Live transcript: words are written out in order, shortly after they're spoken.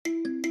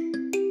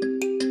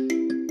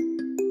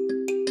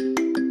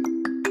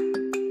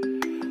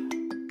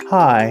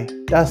Hi,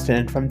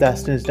 Dustin from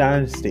Dustin's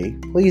Dynasty.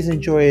 Please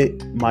enjoy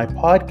my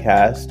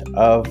podcast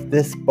of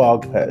this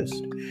blog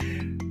post.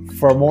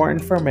 For more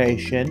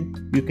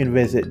information, you can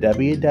visit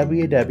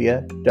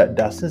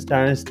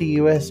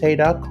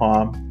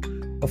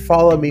www.dustinsdynastyusa.com or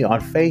follow me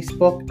on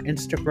Facebook,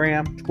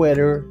 Instagram,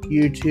 Twitter,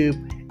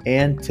 YouTube,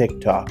 and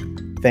TikTok.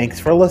 Thanks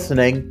for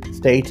listening.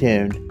 Stay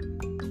tuned.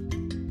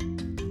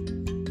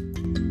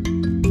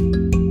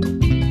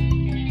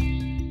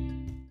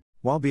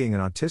 While being an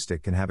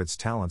autistic can have its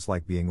talents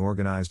like being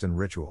organized and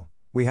ritual,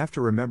 we have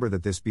to remember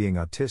that this being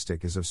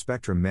autistic is of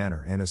spectrum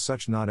manner, and as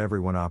such not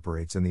everyone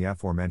operates in the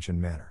aforementioned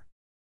manner.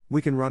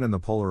 We can run in the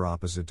polar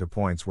opposite to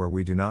points where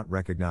we do not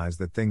recognize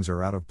that things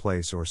are out of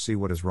place or see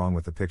what is wrong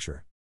with the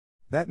picture.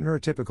 That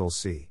neurotypicals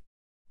see.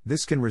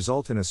 This can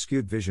result in a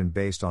skewed vision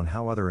based on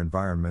how other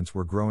environments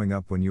were growing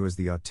up when you as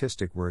the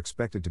autistic were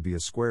expected to be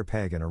a square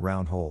peg in a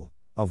round hole,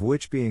 of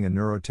which being a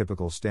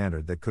neurotypical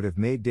standard that could have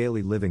made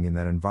daily living in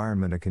that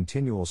environment a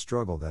continual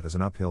struggle that is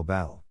an uphill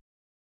battle.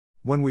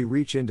 When we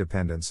reach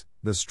independence,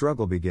 the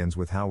struggle begins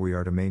with how we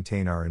are to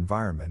maintain our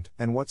environment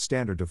and what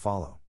standard to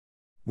follow.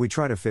 We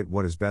try to fit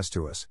what is best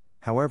to us,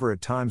 however at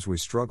times we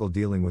struggle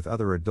dealing with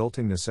other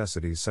adulting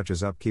necessities such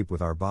as upkeep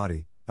with our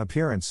body,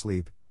 appearance,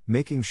 sleep,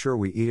 making sure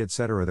we eat,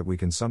 etc. that we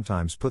can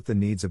sometimes put the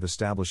needs of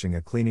establishing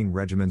a cleaning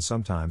regimen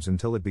sometimes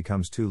until it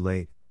becomes too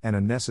late, and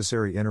a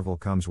necessary interval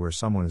comes where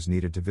someone is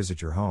needed to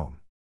visit your home.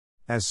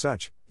 As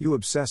such, you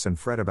obsess and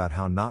fret about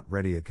how not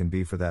ready it can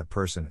be for that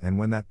person, and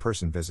when that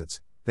person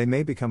visits, they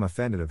may become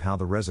offended of how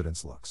the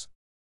residence looks.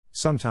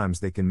 Sometimes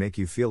they can make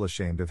you feel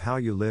ashamed of how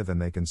you live, and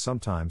they can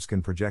sometimes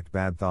project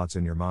bad thoughts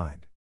in your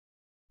mind.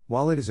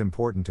 While it is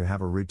important to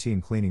have a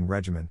routine cleaning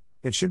regimen,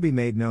 it should be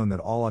made known that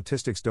all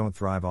autistics don't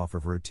thrive off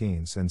of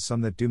routines, and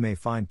some that do may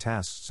find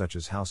tasks such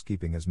as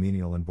housekeeping as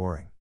menial and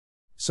boring.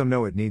 Some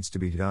know it needs to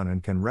be done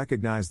and can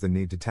recognize the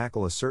need to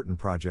tackle a certain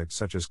project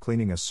such as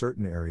cleaning a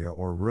certain area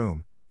or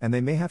room, and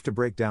they may have to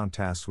break down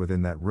tasks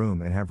within that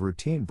room and have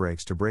routine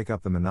breaks to break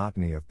up the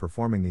monotony of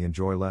performing the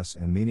enjoy-less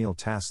and menial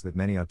tasks that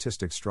many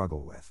autistics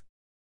struggle with.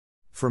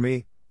 For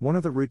me, one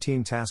of the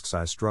routine tasks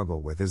I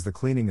struggle with is the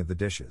cleaning of the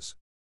dishes.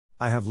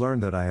 I have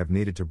learned that I have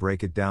needed to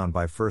break it down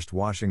by first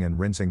washing and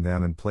rinsing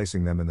them and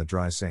placing them in the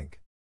dry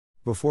sink.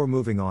 Before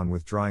moving on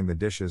with drying the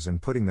dishes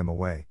and putting them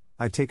away,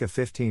 I take a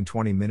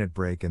 15-20 minute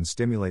break and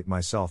stimulate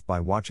myself by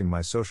watching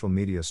my social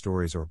media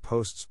stories or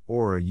posts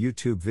or a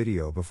YouTube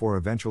video before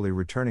eventually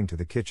returning to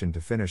the kitchen to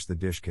finish the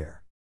dish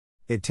care.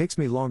 It takes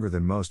me longer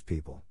than most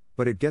people,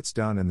 but it gets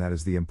done, and that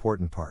is the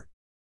important part.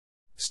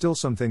 Still,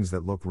 some things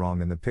that look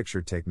wrong in the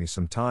picture take me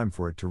some time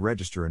for it to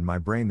register in my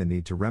brain the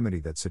need to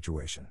remedy that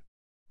situation.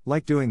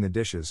 Like doing the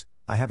dishes,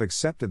 I have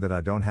accepted that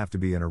I don't have to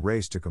be in a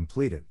race to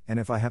complete it, and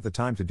if I have the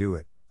time to do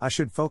it, I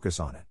should focus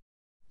on it.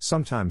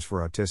 Sometimes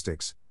for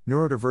autistics,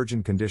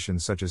 neurodivergent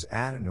conditions such as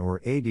ADD or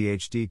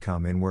ADHD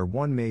come in where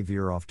one may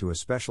veer off to a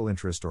special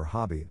interest or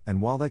hobby,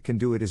 and while that can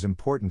do, it is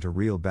important to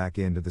reel back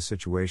into the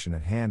situation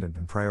at hand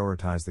and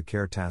prioritize the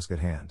care task at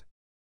hand.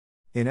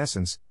 In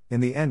essence, in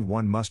the end,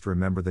 one must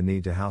remember the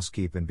need to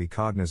housekeep and be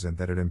cognizant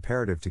that it is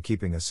imperative to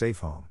keeping a safe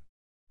home.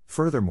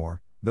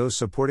 Furthermore, those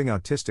supporting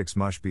autistics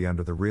must be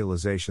under the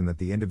realization that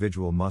the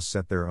individual must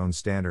set their own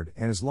standard,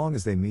 and as long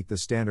as they meet the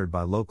standard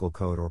by local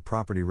code or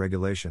property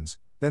regulations,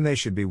 then they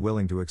should be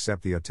willing to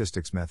accept the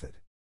autistics method.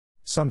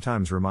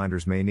 Sometimes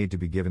reminders may need to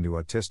be given to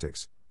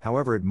autistics,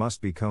 however it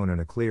must be shown in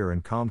a clear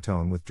and calm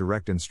tone with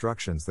direct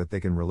instructions that they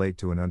can relate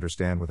to and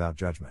understand without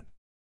judgment.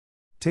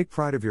 Take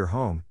pride of your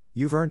home,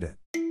 you've earned it.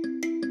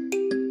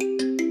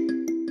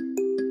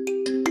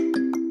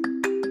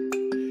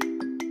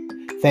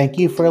 Thank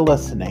you for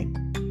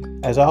listening.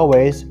 As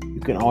always, you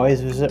can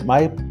always visit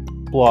my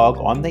blog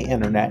on the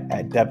internet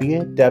at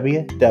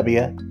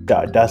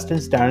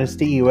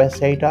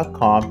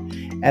www.dustinsdynastyusa.com,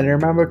 and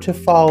remember to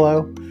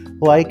follow,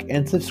 like,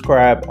 and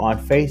subscribe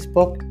on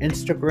Facebook,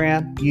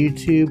 Instagram,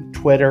 YouTube,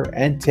 Twitter,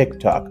 and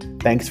TikTok.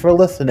 Thanks for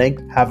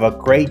listening. Have a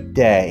great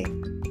day.